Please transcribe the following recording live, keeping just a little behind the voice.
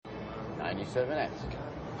97X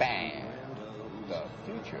Band, the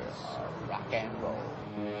future of rock and roll.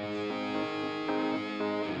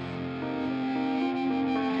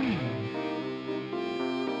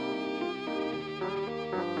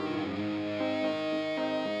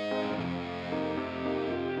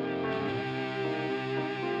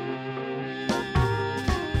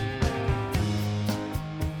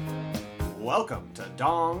 Welcome to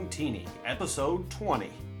Dong Teeny, episode 20.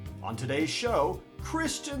 On today's show,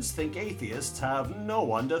 Christians think atheists have no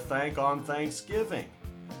one to thank on Thanksgiving.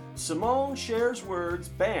 Simone shares words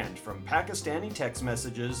banned from Pakistani text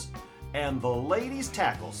messages, and the ladies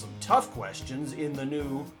tackle some tough questions in the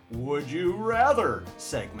new Would You Rather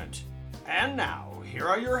segment. And now, here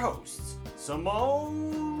are your hosts,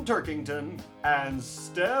 Simone Turkington and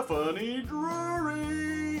Stephanie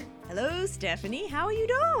Drury. Hello, Stephanie. How are you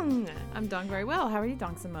doing? I'm doing very well. How are you,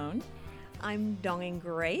 Dong Simone? I'm donging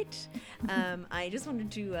great. I just wanted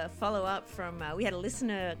to follow up from, we had a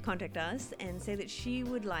listener contact us and say that she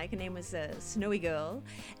would like, her name was Snowy Girl,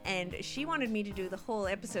 and she wanted me to do the whole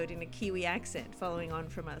episode in a Kiwi accent, following on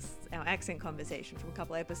from our accent conversation from a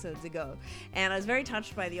couple episodes ago. And I was very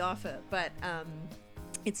touched by the offer, but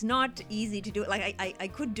it's not easy to do it. Like, I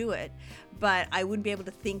could do it, but I wouldn't be able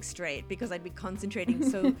to think straight because I'd be concentrating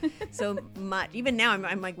so much. Even now,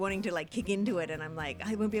 I'm like wanting to like kick into it, and I'm like,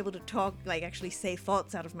 I won't be able to talk, like actually say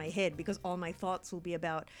thoughts out of my head because all my thoughts will be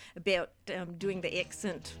about doing the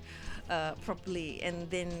accent properly, and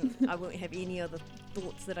then I won't have any other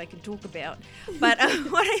thoughts that I can talk about. But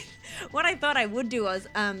what I thought I would do was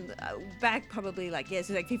back probably like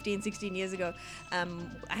 15, 16 years ago, I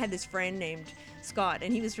had this friend named Scott,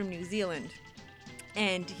 and he was from New Zealand.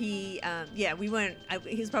 And he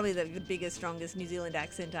was probably the biggest, strongest New Zealand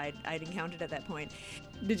accent I'd encountered at that point.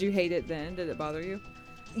 Did you hate it then? Did it bother you?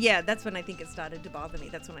 Yeah, that's when I think it started to bother me.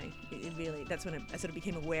 That's when I sort of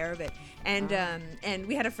became aware of it. And and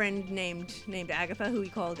we had a friend named Agatha who we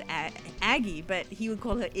called Aggie, but he would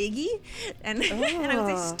call her Eggy, and and I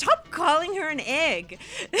would say, stop calling her an egg.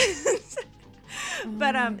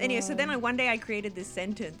 But anyway, so then one day I created this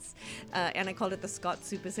sentence, and I called it the Scott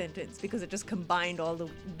Super Sentence because it just combined all the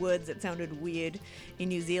words that sounded weird in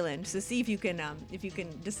New Zealand. So see if you can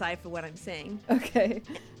decipher what I'm saying. Okay.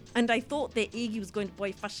 And I thought that Iggy was going to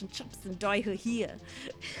buy fish and chips and dye her hair.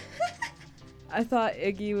 I thought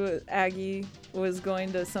Aggie was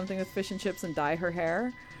going to something with fish and chips and dye her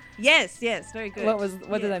hair. Yes, very good.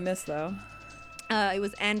 What did I miss though? It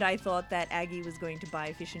was, and I thought that Aggie was going to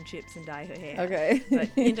buy fish and chips and dye her hair. Okay.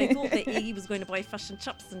 And I thought that Iggy was going to buy fish and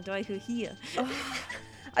chips and dye her hair.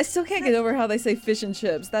 I still can't get over how they say fish and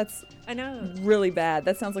chips. That's I know. Really bad.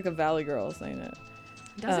 That sounds like a Valley Girl saying it.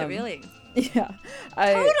 Does it really? Yeah.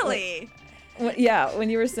 Totally. When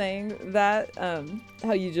you were saying that,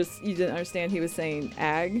 how you didn't understand he was saying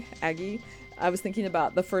Aggie, I was thinking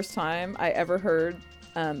about the first time I ever heard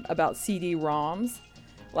about CD-ROMs.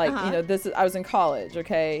 Like, I was in college,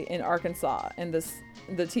 okay, in Arkansas, and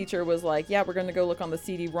the teacher was like, yeah, we're going to go look on the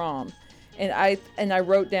CD-ROM. And I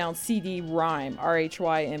wrote down CD-RHYME,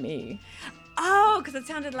 RHYME. Oh, because it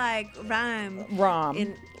sounded like rhyme.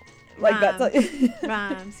 ROM. Like that's like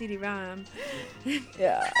rhyme, CD-ROM.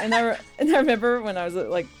 Yeah, and I remember when I was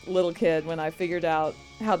a little kid, when I figured out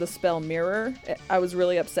how to spell mirror, I was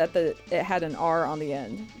really upset that it had an R on the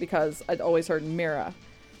end because I'd always heard mirror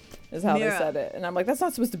is how they said it, and I'm like, that's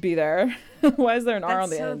not supposed to be there. Why is there an R on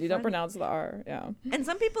the end? Funny. You don't pronounce the R. Yeah. And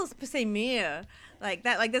some people say mirror like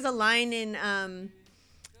that. Like there's a line in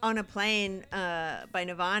On a Plane by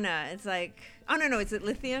Nirvana. It's like, oh no, is it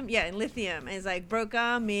Lithium? Yeah, in Lithium. And it's like broke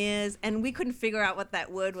our mirrors, and we couldn't figure out what that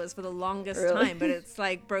word was for the longest time, but it's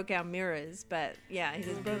like broke our mirrors. But yeah, he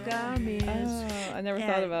says broke our mirrors. Oh, I never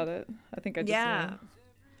thought about it. I think I just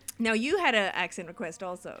knew. Now you had an accent request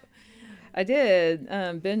also. I did.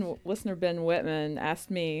 Listener Ben Whitman asked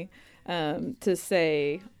me to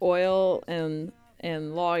say oil and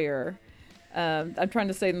lawyer. I'm trying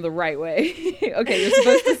to say them the right way. Okay, you're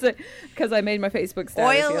supposed to say, because I made my Facebook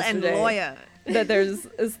status oil yesterday, and lawyer. That there's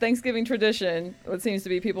this Thanksgiving tradition. What seems to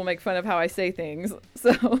be people make fun of how I say things.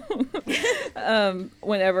 So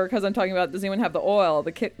whenever, because I'm talking about, does anyone have the oil,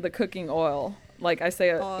 the cooking oil? Like I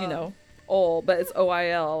say, oil, but it's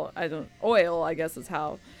OIL. Oil, I guess is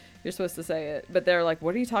how you're supposed to say it. But they're like,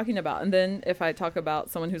 what are you talking about? And then if I talk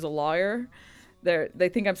about someone who's a lawyer, they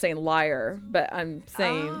think I'm saying liar, but I'm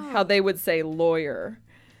saying how they would say lawyer.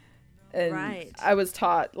 And right. I was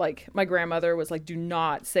taught, like, my grandmother was like, do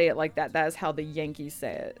not say it like that. That is how the Yankees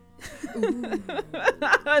say it.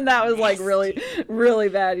 And that was like really, really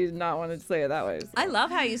bad. You did not want to say it that way. So. I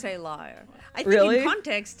love how you say liar. I think Really? in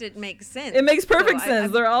context it makes sense. It makes perfect So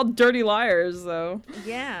sense. They're all dirty liars, so.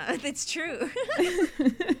 Yeah, that's true.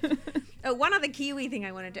 One other Kiwi thing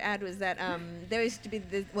I wanted to add was that there used to be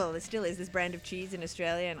there still is this brand of cheese in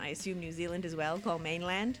Australia, and I assume New Zealand as well, called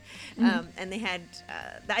Mainland. And they had,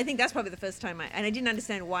 I think that's probably the first time and I didn't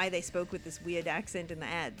understand why they spoke with this weird accent in the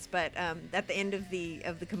ads. But at the end of the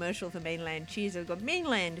commercial for Mainland cheese, they would go,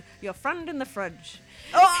 "Mainland, your friend in the fridge."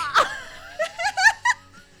 Oh!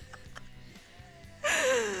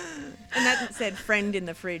 And that said "friend in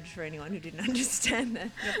the fridge" for anyone who didn't understand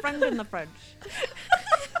that. Your friend in the fridge.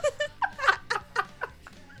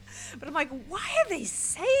 But I'm like, why are they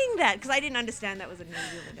saying that? Because I didn't understand that was a New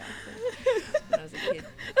Zealand accent when I was a kid.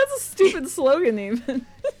 That's a stupid slogan, even.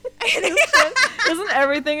 Isn't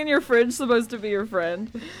everything in your fridge supposed to be your friend?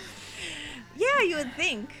 Yeah, you would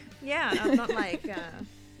think. Yeah, I'm not like,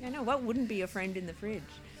 yeah, no, what wouldn't be a friend in the fridge?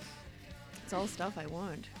 It's all stuff I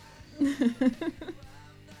want.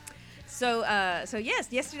 So yes,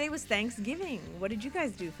 yesterday was Thanksgiving. What did you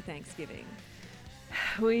guys do for Thanksgiving?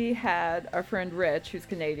 We had our friend Rich, who's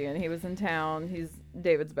Canadian. He was in town. He's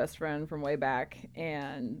David's best friend from way back.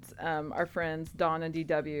 And our friends Dawn and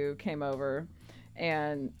DW came over.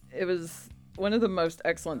 And it was one of the most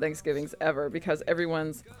excellent Thanksgivings ever because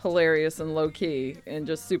everyone's hilarious and low-key and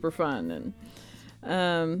just super fun.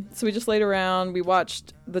 And so we just laid around. We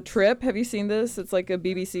watched The Trip. Have you seen this? It's like a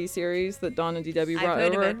BBC series that Dawn and DW brought I've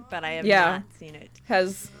heard over. of it, but I have not seen it.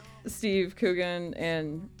 Has Steve Coogan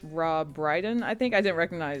and Rob Brydon. I think I didn't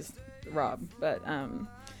recognize Rob, but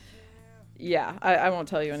yeah, I won't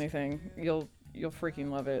tell you anything. You'll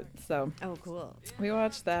freaking love it. So Oh, cool. we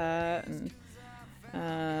watched that,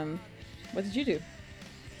 and what did you do?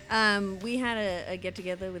 We had a get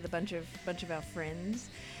together with a bunch of our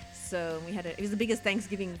friends. So it was the biggest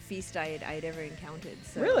Thanksgiving feast I'd ever encountered.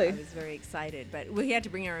 So Really? I was very excited. But we had to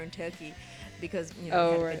bring our own turkey because we had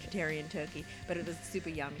a vegetarian turkey. But it was super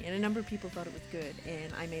yummy, and a number of people thought it was good.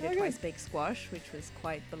 And I made a twice baked squash, which was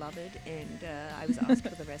quite beloved. And I was asked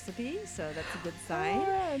for the recipe, so that's a good sign.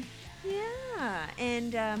 Alright. Yeah,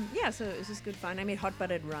 and so it was just good fun. I made hot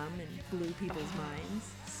buttered rum and blew people's minds.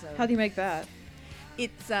 So How do you make that?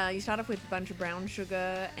 it's you start off with a bunch of brown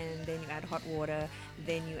sugar, and then you add hot water.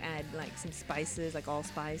 Then you add like some spices, like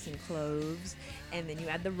allspice and cloves, and then you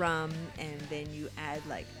add the rum, and then you add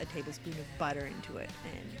like a tablespoon of butter into it,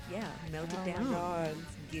 and melt it down. My God.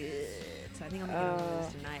 It's good. So I think I'm gonna get one of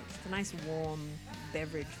those tonight. It's a nice warm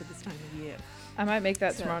beverage for this time of year. I might make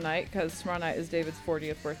that tomorrow night because tomorrow night is David's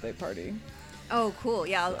 40th birthday party. Oh, cool.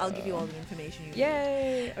 Yeah, I'll give you all the information you need.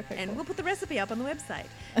 Yay! Okay, And cool. we'll put the recipe up on the website.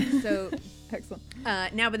 So Excellent.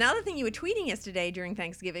 now, but another thing you were tweeting yesterday during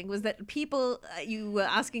Thanksgiving was that you were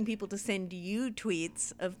asking people to send you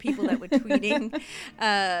tweets of people that were tweeting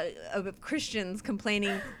of Christians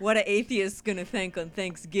complaining, what are atheists going to think on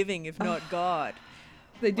Thanksgiving if not God?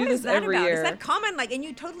 They do What this is that every about? year. Is that common? Like, and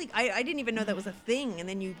you totally, I didn't even know that was a thing. And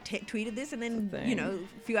then you tweeted this, and then, thing. a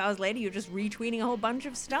few hours later, you're just retweeting a whole bunch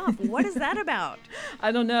of stuff. What is that about?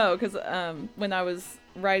 I don't know, because when I was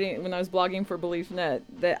blogging for BeliefNet,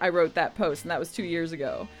 that I wrote that post, and that was 2 years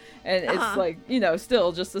ago. And it's like,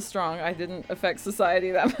 still just as strong. I didn't affect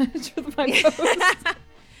society that much with my post.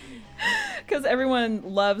 Because everyone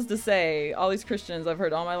loves to say, all these Christians I've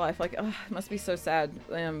heard all my life, like, oh, it must be so sad.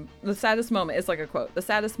 The saddest moment, it's like a quote, the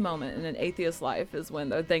saddest moment in an atheist life is when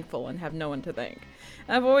they're thankful and have no one to thank.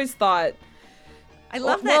 And I've always thought, I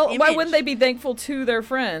love that well, image. why wouldn't they be thankful to their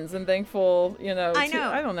friends and thankful, I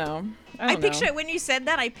know. I don't know. I picture, when you said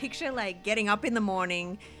that, I picture like getting up in the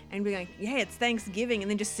morning and being like, yeah, it's Thanksgiving, and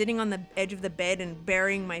then just sitting on the edge of the bed and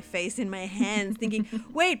burying my face in my hands thinking,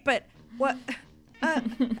 wait, but what?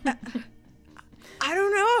 I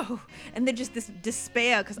don't know. And then just this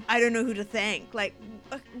despair because I don't know who to thank. Like,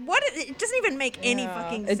 what? It doesn't even make any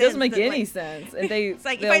fucking sense. It doesn't make that, any like, sense. And it's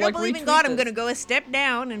like, if I don't believe in God, I'm going to go a step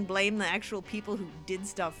down and blame the actual people who did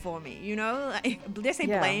stuff for me. You know? Did I say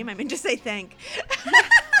blame? I mean, just say thank.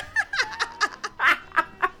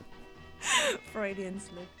 Freudian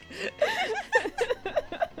slip.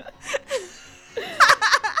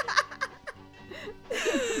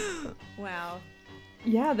 Wow.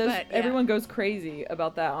 Yeah, But, everyone goes crazy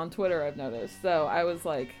about that on Twitter, I've noticed. So I was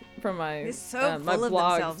like, from my They're so my full of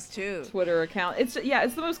blog's themselves too. Twitter account, it's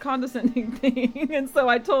the most condescending thing. And so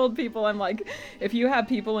I told people, I'm like, if you have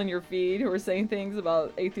people in your feed who are saying things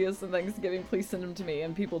about atheists and Thanksgiving, please send them to me.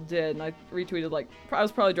 And people did, and I retweeted I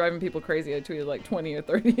was probably driving people crazy. I tweeted like 20 or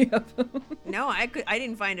 30 of them. No, I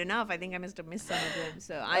didn't find enough. I think I must have missed some of them.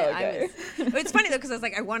 So Okay. It's funny though because I was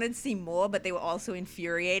like, I wanted to see more, but they were also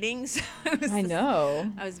infuriating. So I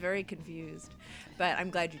know. I was very confused, but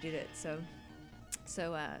I'm glad you did it. So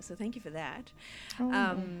So thank you for that.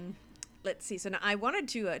 Let's see. So now I wanted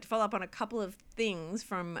to follow up on a couple of things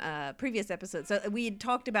from previous episodes. So we had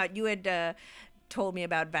talked about, you had told me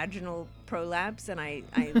about vaginal prolapse, and I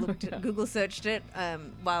looked at, Google searched it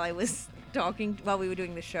while I was while we were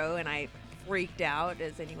doing the show, and I freaked out,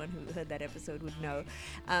 as anyone who heard that episode would know.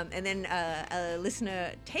 And then a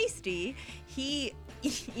listener, Tasty, he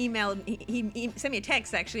emailed, he sent me a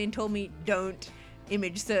text actually and told me don't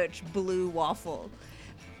image search blue waffle.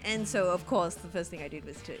 And so, of course, the first thing I did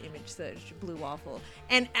was to image search blue waffle.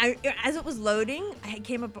 And as it was loading, I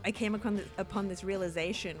came upon this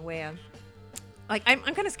realization where, like, I'm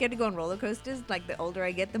kind of scared to go on roller coasters. Like, the older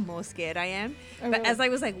I get, the more scared I am. Oh, but really? as I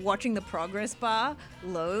was, like, watching the progress bar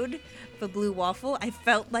load for blue waffle, I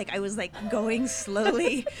felt like I was, like, going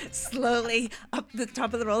slowly up the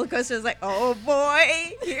top of the roller coaster. I was like, oh,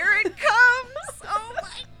 boy, here it comes. Oh,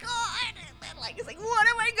 my God. And then, like, it's like, what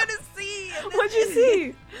am I going to see? And then, What'd you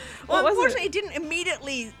see? well, What was unfortunately, it didn't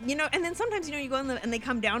immediately, and then sometimes, you go and they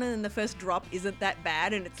come down and then the first drop isn't that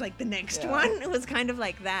bad and it's like the next Yeah. one. It was kind of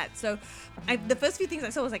like that. So the first few things I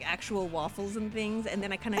saw was like actual waffles and things, and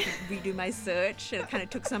then I kind of redo my search and it kind of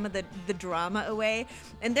took some of the drama away.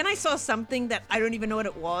 And then I saw something that I don't even know what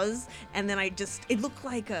it was, and then it looked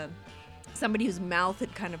like somebody whose mouth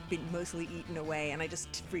had kind of been mostly eaten away, and I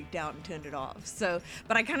just freaked out and turned it off. So,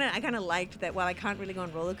 but I kind of liked that while I can't really go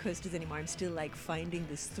on roller coasters anymore, I'm still like finding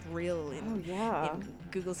this thrill in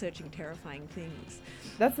Google searching terrifying things.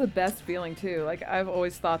 That's the best feeling too. Like, I've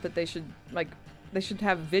always thought that they should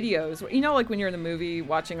have videos. Like when you're in a movie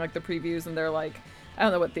watching like the previews and they're like, I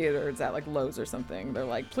don't know what theater it's at, like Lowe's or something. They're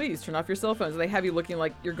like, please turn off your cell phones. They have you looking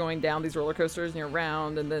like you're going down these roller coasters and you're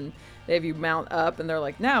round, and then they have you mount up and they're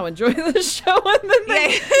like, now enjoy the show. And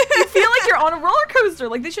then you feel like you're on a roller coaster.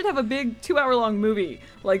 Like, they should have a big 2-hour-long movie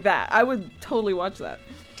like that. I would totally watch that.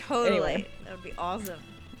 Totally. Anyway. That would be awesome.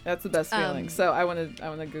 That's the best feeling. So I want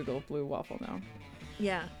to Google blue waffle now.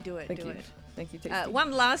 Yeah, do it. Thank do you. it. Thank you, Tasty.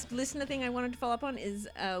 One last listener thing I wanted to follow up on is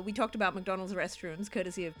we talked about McDonald's restrooms,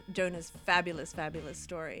 courtesy of Jonah's fabulous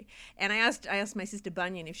story. And I asked my sister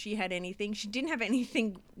Bunyan if she had anything. She didn't have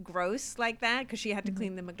anything gross like that because she had to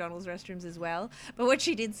clean the McDonald's restrooms as well. But what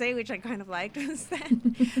she did say, which I kind of liked, was that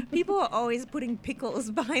people are always putting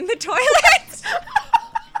pickles behind the toilet.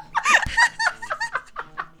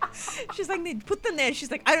 She's like, they'd put them there.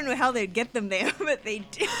 She's like, I don't know how they'd get them there, but they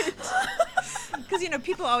did. Because,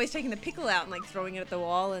 people are always taking the pickle out and, like, throwing it at the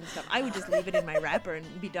wall and stuff. I would just leave it in my wrapper and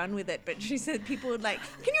be done with it. But she said people would, like,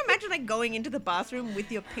 can you imagine, like, going into the bathroom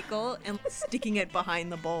with your pickle and sticking it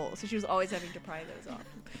behind the bowl? So she was always having to pry those off.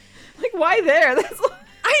 Like, why there? That's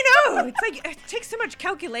I know! It's like, it takes so much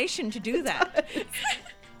calculation to do that.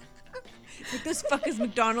 Like, those fuckers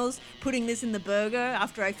McDonald's putting this in the burger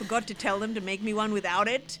after I forgot to tell them to make me one without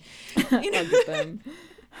it. I'll get them.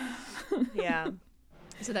 Yeah.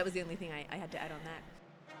 So that was the only thing I had to add on that.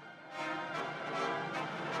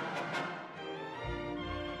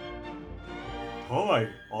 Hi,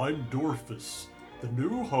 I'm Dorfus, the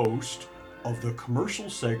new host of the commercial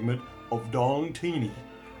segment of Dong Teeny.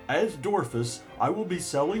 As Dorfus, I will be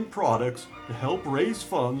selling products to help raise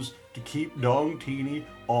funds to keep Dong Teeny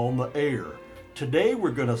on the air. Today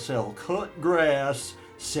we're going to sell cut grass.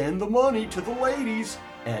 Send the money to the ladies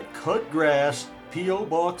at Cut Grass, P.O.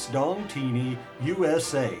 Box Dong Teeny,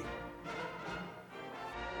 USA.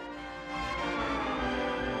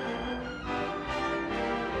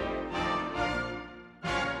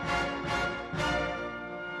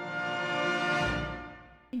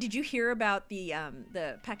 Did you hear about the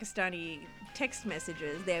Pakistani text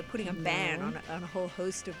messages? They're putting a ban on a whole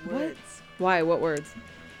host of words. Why? What words?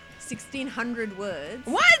 1,600 words.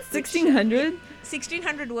 What? 1,600?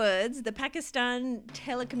 1,600 words. The Pakistan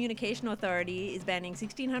Telecommunication Authority is banning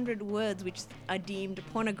 1,600 words which are deemed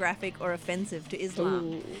pornographic or offensive to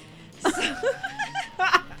Islam.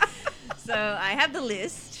 So I have the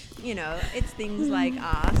list. It's things like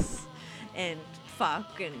ass and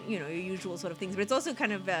fuck and your usual sort of things, but it's also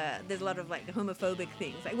kind of there's a lot of like homophobic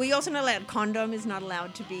things. Like, well, you're also not allowed. Condom is not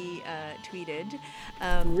allowed to be tweeted.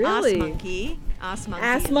 Really? Ass monkey.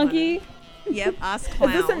 Ass monkey? Yep. Ass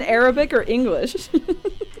clown. Is this in Arabic or English?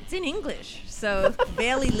 It's in English, so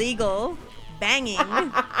barely legal. Banging.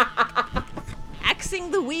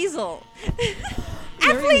 Axing the weasel.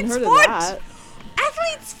 Athlete's foot.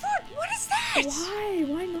 Athlete's foot. What is that? Why?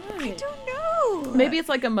 Why not? I don't know. Maybe it's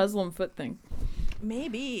like a Muslim foot thing.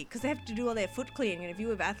 Maybe, because they have to do all their foot cleaning, and if you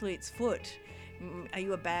have athlete's foot, are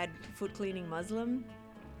you a bad foot cleaning Muslim?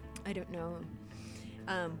 I don't know.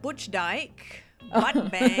 Butch Dyke,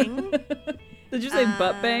 butt bang. Did you say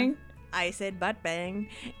butt bang? I said butt bang.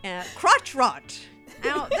 Crotch rot.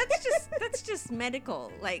 Ow, that's just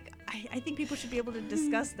medical. Like, I think people should be able to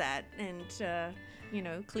discuss that and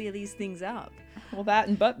clear these things up. Well, that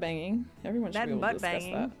and butt banging. Everyone should That be and able to butt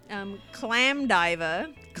discuss banging. Clam diver,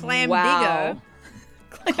 clam wow. digger,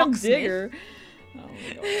 Clam cocksmith. digger. Oh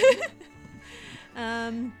my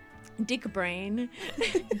god. Dick brain,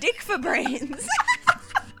 dick for brains.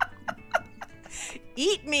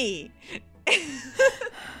 Eat me.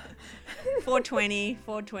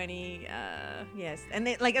 420. Yes, and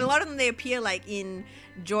they, like a lot of them, they appear like in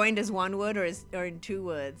joined as one word or in two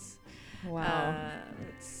words. Wow.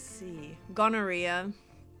 Let's see. Gonorrhea.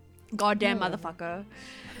 Goddamn motherfucker.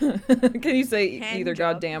 Can you say Hand either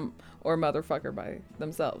job. goddamn or motherfucker by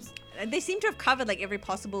themselves? They seem to have covered like every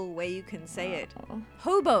possible way you can say it. Oh.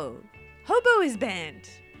 Hobo. Hobo is banned.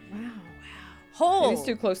 Wow. Hole. It's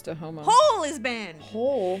too close to homo. Hole is banned.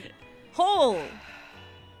 Hole. Hole.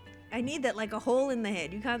 I need that like a hole in the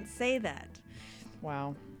head. You can't say that.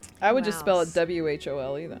 Wow. I would just Wow. spell it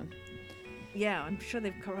WHOLE then. Yeah, I'm sure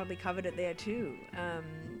they've probably covered it there too.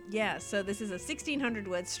 Yeah, so this is a 1600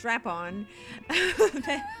 word strap on.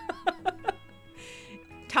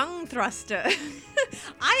 Tongue thruster.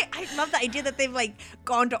 I love the idea that they've like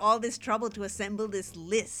gone to all this trouble to assemble this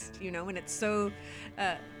list, when it's so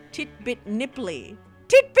titbit nipply.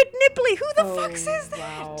 Titbit nipply, who the fuck says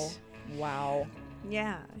that? Wow.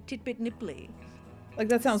 Yeah, titbit nipply. Like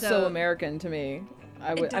that sounds so So- American to me.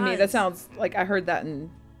 I It mean, that does. sounds like I heard that in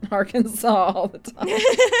Arkansas all the time.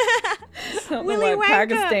 I don't know Willy why Wanker.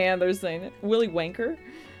 Pakistan they're saying it. Willy Wanker?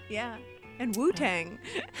 Yeah, and Wu-Tang.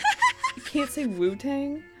 You can't say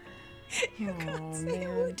Wu-Tang? You Oh, can't say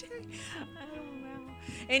man. Wu-Tang. Oh, wow.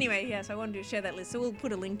 Anyway, yes, I wanted to share that list. So we'll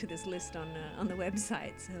put a link to this list on the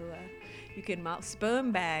website, so you can mark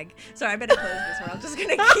sperm bag. Sorry, I better close this, or I'm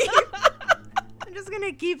just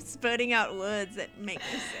gonna keep spurting out words that make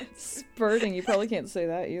no sense. Spurting, you probably can't say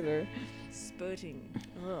that either. Spurting.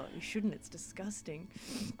 Oh, you shouldn't. It's disgusting.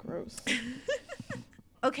 Gross.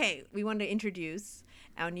 Okay, we want to introduce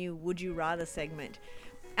our new Would You Rather segment.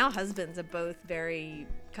 Our husbands are both very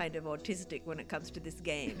kind of autistic when it comes to this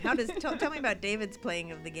game. How does tell me about David's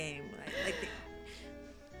playing of the game?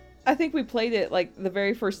 I think we played it like the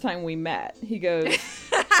very first time we met. He goes,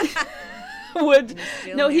 "Would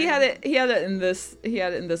still no?" He married? had it in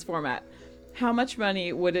this format. How much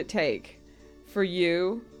money would it take for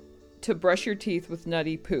you to brush your teeth with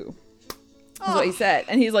nutty poo? That's what he said.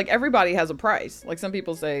 And he's like, everybody has a price. Like some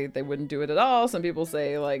people say they wouldn't do it at all. Some people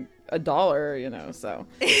say like $1, So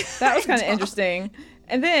that was kind of interesting.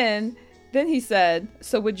 And then he said,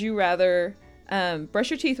 so would you rather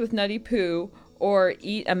brush your teeth with nutty poo or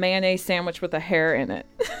eat a mayonnaise sandwich with a hair in it?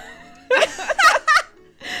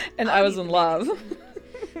 And I was in love.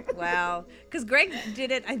 Wow. Because Greg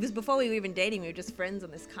did it. It was before we were even dating. We were just friends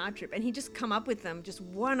on this car trip. And he just come up with them just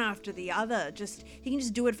one after the other. He can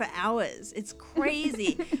just do it for hours. It's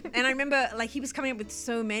crazy. And I remember like he was coming up with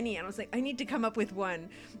so many. And I was like, I need to come up with one.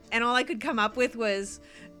 And all I could come up with was,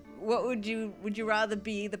 what would you rather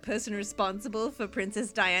be the person responsible for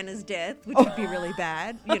Princess Diana's death, which would be really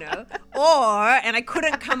bad, or, and I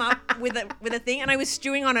couldn't come up with a thing, and I was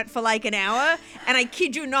stewing on it for like an hour, and I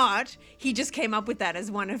kid you not, he just came up with that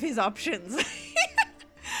as one of his options.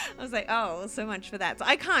 I was like, oh, well, so much for that. So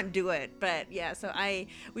I can't do it, but yeah, so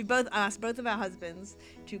we both asked both of our husbands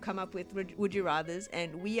to come up with Would You Rathers,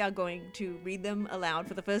 and we are going to read them aloud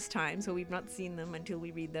for the first time, so we've not seen them until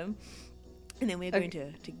we read them. And then we're going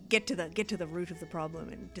to get to the root of the problem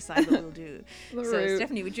and decide what we'll do. The So root.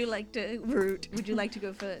 Stephanie, would you like to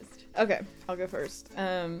go first? Okay, I'll go first.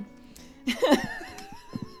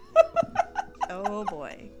 Oh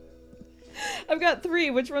boy. I've got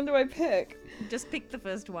 3. Which one do I pick? Just pick the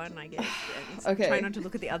first one, I guess. And Okay. Try not to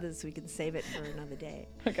look at the others so we can save it for another day.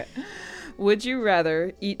 Okay. Would you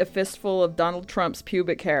rather eat a fistful of Donald Trump's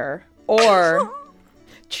pubic hair or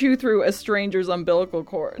chew through a stranger's umbilical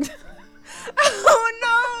cord? Oh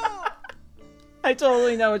no! I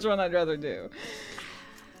totally know which one I'd rather do.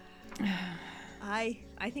 I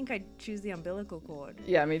think I'd choose the umbilical cord.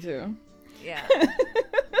 Yeah, me too. Yeah. I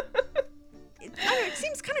don't know, it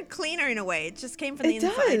seems kind of cleaner in a way. It just came from the It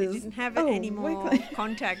inside. It does. didn't have Oh, any way more cleaner.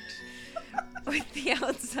 contact with the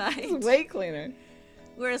outside. It's way cleaner.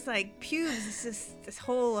 Whereas like pubes, it's just this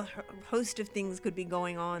whole host of things could be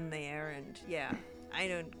going on there, and yeah, I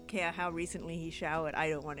don't care how recently he showered. I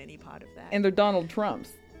don't want any part of that. And they're Donald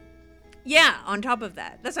Trumps. Yeah, on top of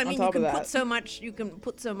that. That's what I On mean. You top of can that. put so much. You can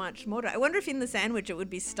put so much more. I wonder if in the sandwich it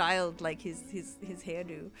would be styled like his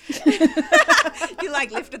hairdo. You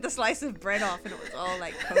like lifted the slice of bread off and it was all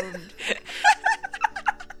like combed.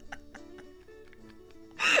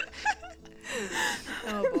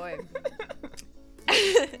 Oh boy.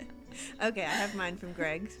 Okay, I have mine from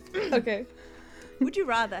Greg. Okay. Would you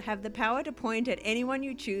rather have the power to point at anyone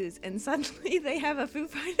you choose and suddenly they have a Foo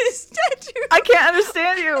Fighters tattoo? I can't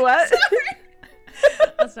understand you. What?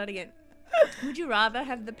 I'll start again. Would you rather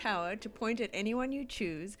have the power to point at anyone you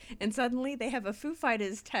choose and suddenly they have a Foo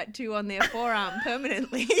Fighters tattoo on their forearm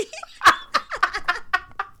permanently?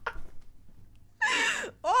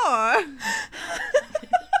 Or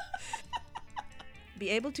be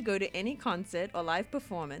able to go to any concert or live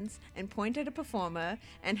performance and point at a performer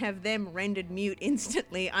and have them rendered mute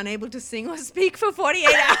instantly, unable to sing or speak for 48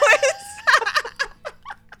 hours?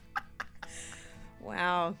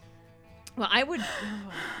 Wow. Well, I would,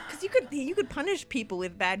 because you could punish people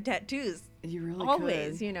with bad tattoos. You really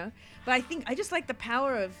always, could. you know. But I think I just like the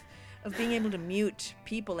power of being able to mute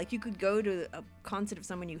people. Like you could go to a concert of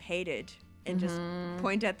someone you hated and just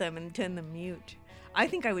point at them and turn them mute. I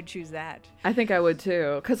think I would choose that. I think I would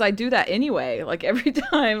too, because I do that anyway. Like every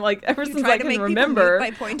time, like ever since try I to can make people remember.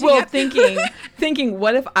 mute by pointing Well, at them. thinking,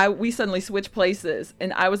 what if we suddenly switch places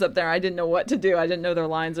and I was up there, I didn't know what to do, I didn't know their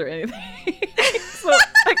lines or anything. So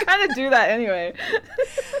I kind of do that anyway.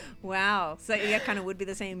 Wow. So yeah, kind of would be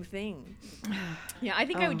the same thing. Yeah, I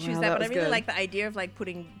think I would choose wow, that, that but I was really good. like the idea of like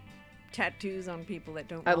putting tattoos on people that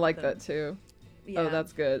don't I want like them. that too. Yeah. Oh,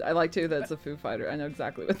 that's good. I like too that it's a Foo Fighter. I know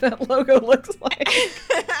exactly what that logo looks like.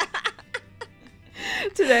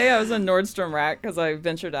 Today I was in Nordstrom Rack because I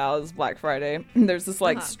ventured out. It's Black Friday. There's this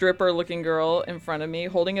like stripper looking girl in front of me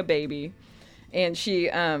holding a baby. And she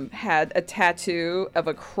had a tattoo of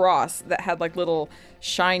a cross that had like little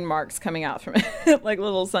shine marks coming out from it. Like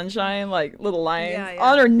little sunshine, like little lines Yeah, yeah.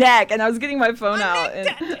 on her neck. And I was getting my phone out.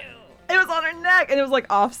 neck And tattoo. it was on her neck and it was like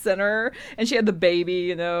off center. And she had the baby,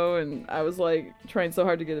 you know. And I was like trying so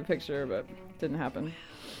hard to get a picture, but didn't happen.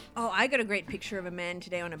 Oh, I got a great picture of a man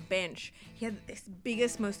today on a bench. He had this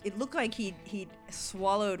biggest, it looked like he'd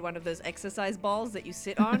swallowed one of those exercise balls that you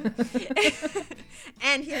sit on.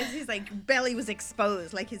 And his like belly was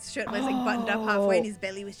exposed, like his shirt was like buttoned up halfway and his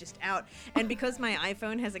belly was just out. And because my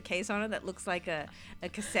iPhone has a case on it that looks like a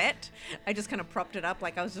cassette, I just kind of propped it up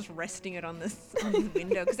like I was just resting it on the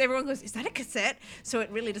window. Because everyone goes, is that a cassette? So it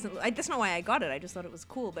really doesn't look, that's not why I got it. I just thought it was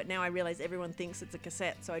cool. But now I realize everyone thinks it's a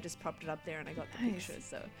cassette. So I just propped it up there and I got the picture.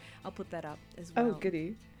 So I'll put that up as well. Oh,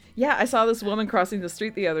 goody. Yeah, I saw this woman crossing the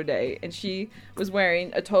street the other day, and she was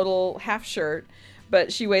wearing a total half shirt,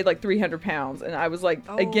 but she weighed like 300 pounds. And I was like,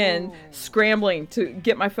 again, scrambling to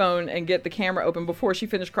get my phone and get the camera open before she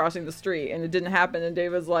finished crossing the street. And it didn't happen. And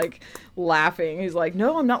Dave was like laughing. He's like,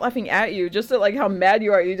 no, I'm not laughing at you. Just at like how mad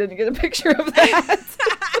you are you didn't get a picture of that.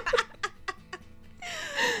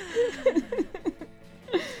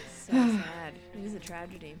 So sad. It is a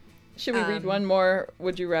tragedy. Should we read one more?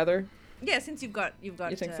 Would you rather? Yeah, since you've got You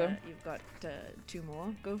think so? you've got two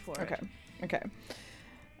more. Go for Okay. it.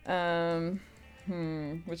 Okay.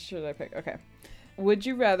 Which should I pick? Okay. Would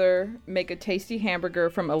you rather make a tasty hamburger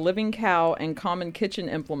from a living cow and common kitchen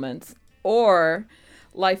implements, or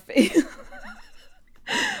lie face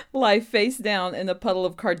down in a puddle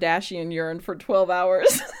of Kardashian urine for 12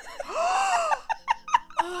 hours?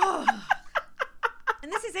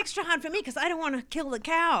 And this is extra hard for me because I don't want to kill the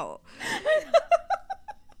cow.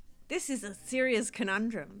 This is a serious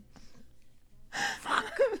conundrum.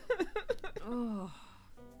 Fuck. Oh.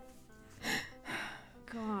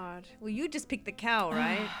 God. Well, you just picked the cow,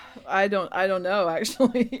 right? I don't know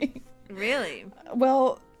actually. Really?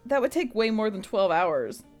 Well, that would take way more than 12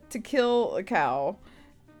 hours to kill a cow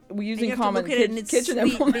using have to common look at it in its kitchen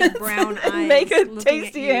sweet, big implements brown and eyes make a looking at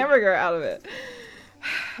tasty you. hamburger out of it.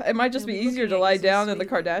 It might just It'll be be easier looking to at you lie so down in the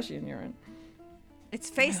sweetly. Kardashian urine. It's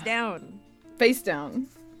face down. Face down.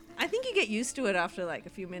 I think you get used to it after like a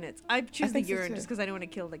few minutes. I choose the think so, urine too. just because I don't want to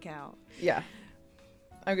kill the cow. Yeah.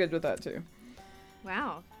 I'm good with that too.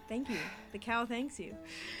 Wow. Thank you. The cow thanks you.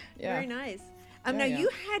 Yeah. Very nice. Yeah, Now yeah. you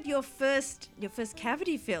had your first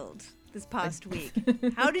cavity filled this past week.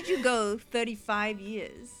 How did you go 35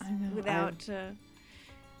 years without? I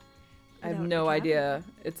have without no a cavity? idea.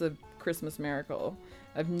 It's a Christmas miracle.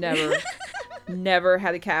 I've never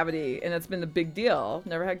had a cavity, and it's been a big deal.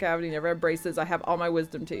 Never had cavity, never had braces. I have all my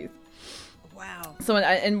wisdom teeth. Wow. So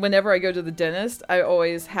whenever I go to the dentist, I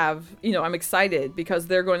always have, I'm excited because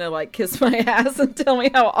they're going to like kiss my ass and tell me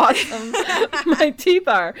how awesome my teeth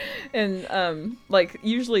are. And like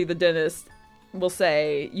usually the dentist will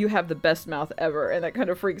say, you have the best mouth ever. And that kind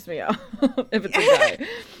of freaks me out if it's a guy.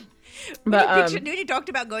 But When you talked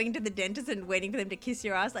about going to the dentist and waiting for them to kiss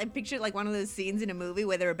your ass, I pictured like one of those scenes in a movie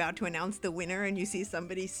where they're about to announce the winner and you see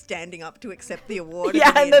somebody standing up to accept the award.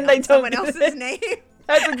 Yeah, and then they announce someone don't do else's it. name.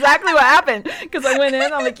 That's exactly what happened. Because I went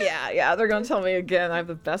in, I'm like, yeah, they're going to tell me again I have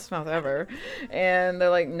the best mouth ever. And they're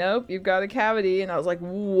like, nope, you've got a cavity. And I was like,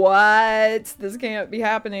 what? This can't be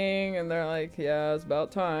happening. And they're like, yeah, it's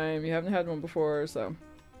about time. You haven't had one before. So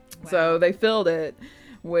they filled it,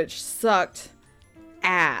 which sucked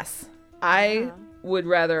ass. I would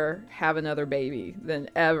rather have another baby than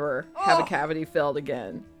ever have a cavity filled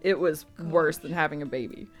again. It was worse than having a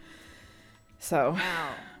baby. So,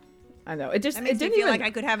 I know. It makes me feel like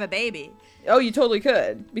I could have a baby. Oh, you totally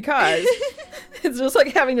could, because it's just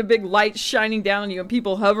like having a big light shining down on you and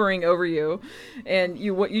people hovering over you, and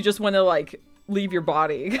you just want to like leave your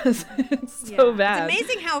body because it's so bad. It's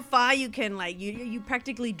amazing how far you can you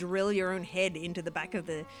practically drill your own head into the back of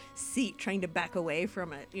the seat trying to back away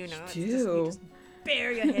from it. You just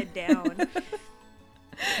bear your head down.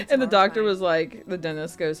 And the doctor was like, the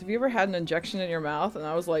dentist goes, have you ever had an injection in your mouth? And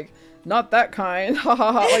I was like, not that kind. Ha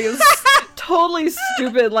ha ha. Like, it was totally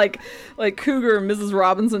stupid, like Cougar Mrs.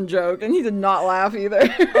 Robinson joke. And he did not laugh either.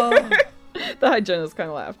 The hygienist kind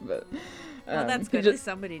of laughed, but well, that's good. At least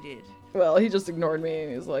somebody did. Well, he just ignored me,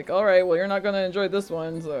 and he was like, all right, well, you're not going to enjoy this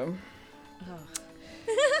one, so.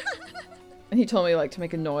 And he told me like to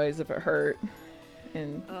make a noise if it hurt.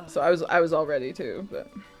 And so I was all ready too,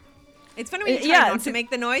 but. It's funny when you try not to make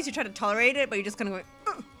the noise, you try to tolerate it, but you're just kind of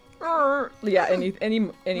going, yeah,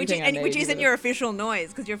 anything which isn't your official noise,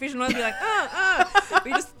 because your official noise would be like,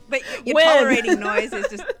 but your tolerating noise is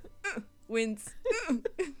just, wince.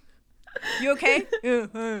 You okay?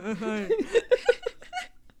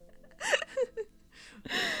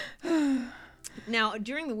 Now,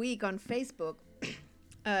 during the week on Facebook,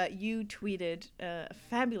 you tweeted a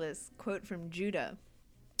fabulous quote from Judah.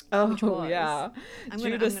 Oh, yeah.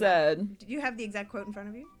 Judah said... Do you have the exact quote in front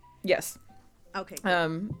of you? Yes. Okay.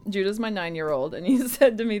 Cool. Judah's my 9-year-old, and he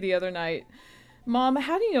said to me the other night, Mom,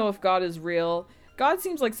 how do you know if God is real? God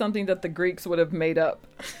seems like something that the Greeks would have made up.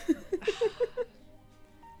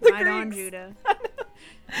 Right on, Judah.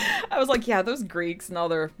 I was like, yeah, those Greeks and all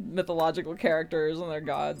their mythological characters and their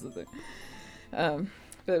gods.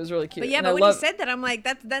 But it was really cute. But yeah, but when you said that, I'm like,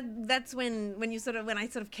 that's when I sort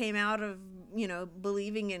of came out of,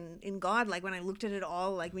 believing in God. Like when I looked at it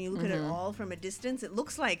all, like when you look at it all from a distance, it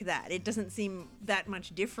looks like that. It doesn't seem that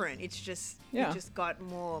much different. It's just it just got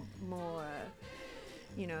more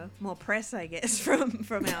press, I guess, from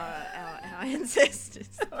our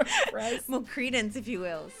ancestors. More credence, if you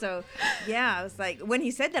will. So yeah, I was like, when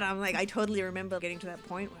he said that, I'm like, I totally remember getting to that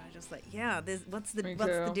point where I was just like, yeah, what's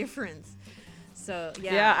the difference? So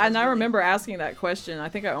yeah, and I remember asking that question. I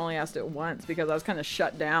think I only asked it once because I was kind of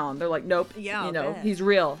shut down. They're like, nope, he's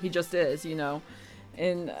real. He just is,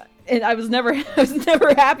 and I was never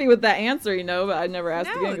happy with that answer, but I never asked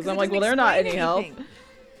again because I'm like, well, they're not any help.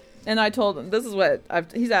 And I told him, this is what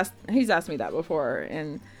he's asked me that before,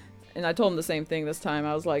 and I told him the same thing this time.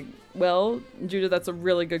 I was like, well, Judah, that's a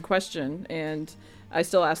really good question, and I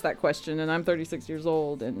still ask that question, and I'm 36 years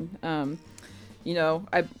old, and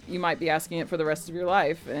you might be asking it for the rest of your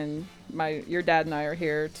life, and your dad and I are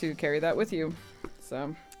here to carry that with you.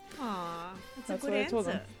 So, that's a good answer. I told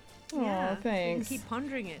him. Yeah, thanks. You can keep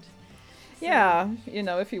pondering it. So. Yeah,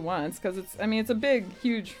 if he wants, because it's a big,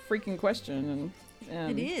 huge, freaking question,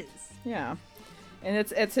 and it is. Yeah, and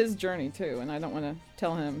it's his journey too, and I don't want to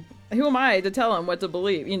tell him. Who am I to tell him what to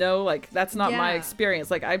believe? That's not my experience.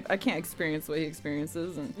 Like I can't experience what he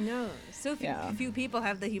experiences, and no. So few people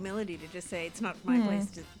have the humility to just say it's not my place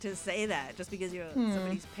to say that just because you're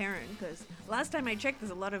somebody's parent. Because last time I checked,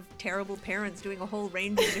 there's a lot of terrible parents doing a whole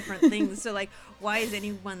range of different things. So like, why is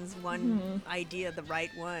anyone's one idea the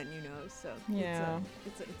right one? So yeah,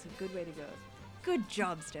 it's a good way to go. Good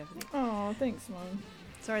job, Stephanie. Oh, thanks, Mom.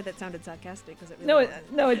 Sorry, that sounded sarcastic because it really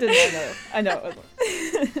no, it didn't. I know.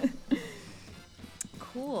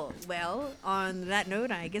 Cool. Well, on that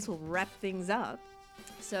note, I guess we'll wrap things up.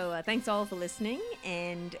 So thanks all for listening,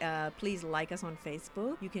 and please like us on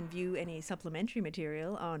Facebook. You can view any supplementary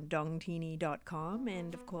material on dongtini.com,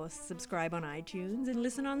 and of course subscribe on iTunes and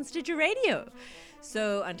listen on Stitcher Radio.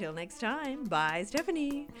 So until next time, bye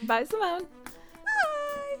Stephanie. Bye Simone.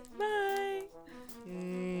 Bye. Bye.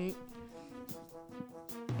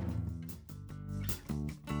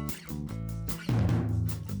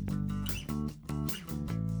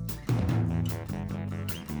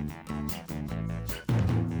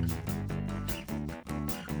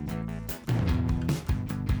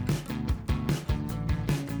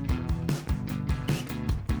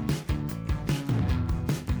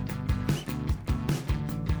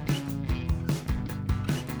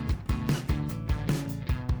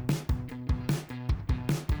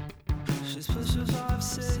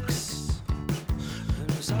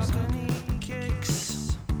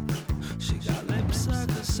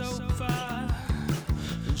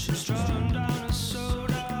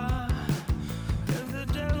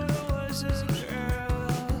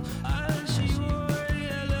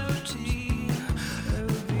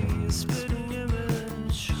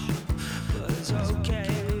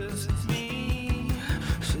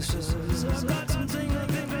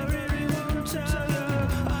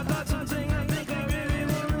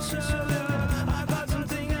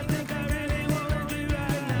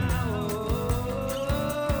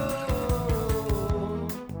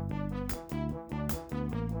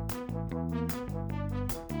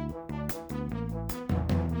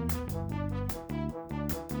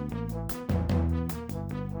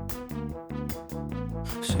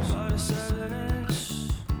 She bought a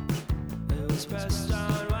 7-inch. It was pressed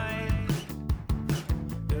on white.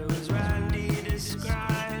 It was Randy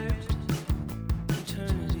described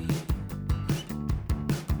eternity.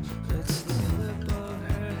 It's the flip of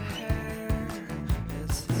her hair.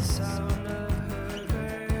 It's the sound of her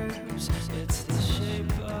verbs. It's the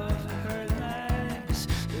shape of her legs.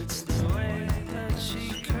 It's the way that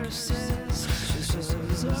she curses. She says,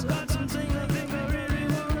 I've got something I think I really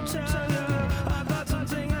want to tell you. I've got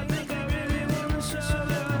something I think I really want to show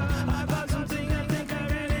you. I've got something I think I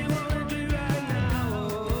really want to do right now.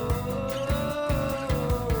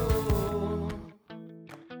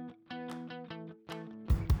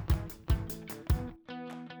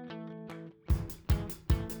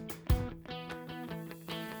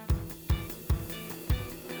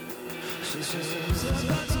 She says, I've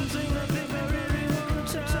got something I think I really want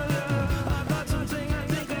to tell you.